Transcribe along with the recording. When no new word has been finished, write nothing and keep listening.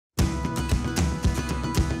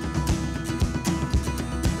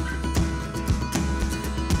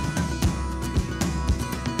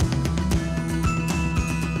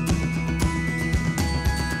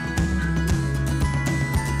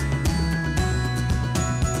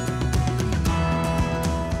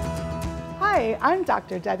I'm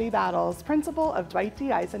Dr. Debbie Battles, principal of Dwight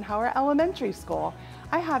D. Eisenhower Elementary School.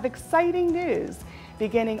 I have exciting news.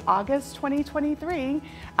 Beginning August 2023,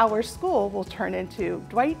 our school will turn into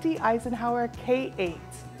Dwight D. Eisenhower K-8.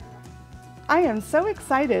 I am so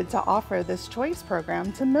excited to offer this choice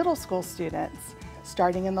program to middle school students.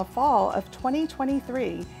 Starting in the fall of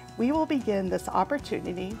 2023, we will begin this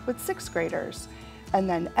opportunity with 6th graders. And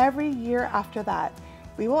then every year after that,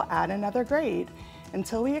 we will add another grade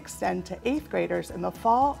until we extend to 8th graders in the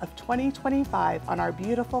fall of 2025 on our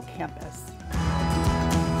beautiful campus.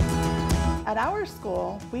 At our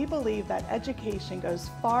school, we believe that education goes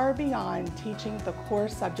far beyond teaching the core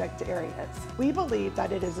subject areas. We believe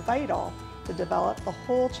that it is vital to develop the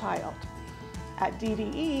whole child. At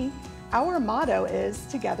DDE, our motto is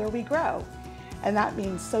Together We Grow, and that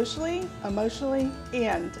means socially, emotionally,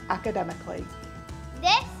 and academically.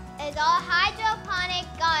 This is our hydroponic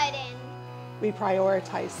garden. We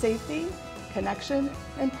prioritize safety, connection,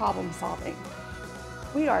 and problem solving.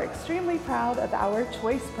 We are extremely proud of our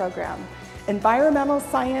choice program, Environmental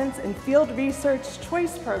Science and Field Research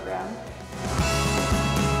Choice Program.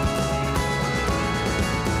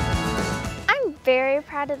 I'm very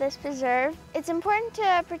proud of this preserve. It's important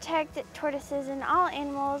to protect tortoises and all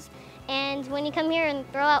animals. And when you come here and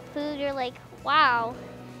throw out food, you're like, wow.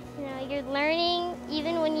 You know, you're learning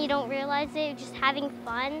even when you don't realize it, just having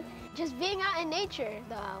fun. Just being out in nature,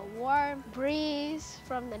 the warm breeze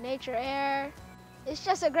from the nature air. It's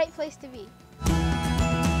just a great place to be.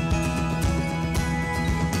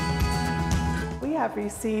 We have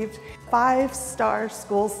received 5-star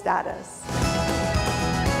school status.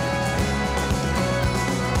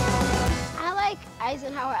 I like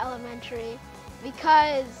Eisenhower Elementary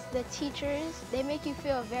because the teachers, they make you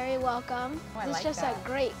feel very welcome. Oh, it's just a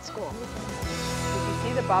great school. Did you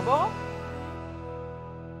see the bubble?